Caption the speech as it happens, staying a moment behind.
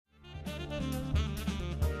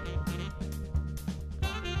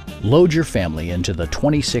Load your family into the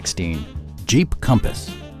 2016 Jeep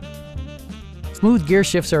Compass. Smooth gear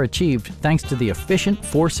shifts are achieved thanks to the efficient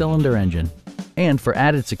 4-cylinder engine. And for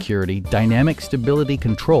added security, dynamic stability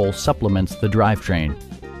control supplements the drivetrain.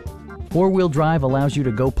 4-wheel drive allows you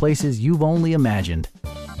to go places you've only imagined.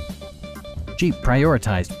 Jeep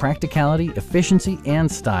prioritized practicality, efficiency,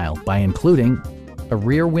 and style by including a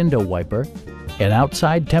rear window wiper, an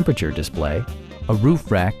outside temperature display, a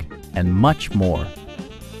roof rack, and much more.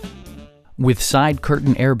 With side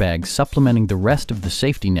curtain airbags supplementing the rest of the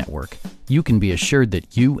safety network, you can be assured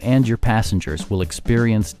that you and your passengers will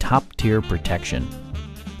experience top-tier protection.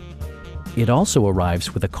 It also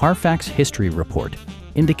arrives with a Carfax history report,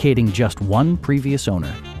 indicating just one previous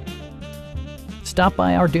owner. Stop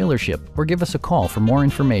by our dealership or give us a call for more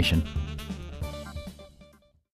information.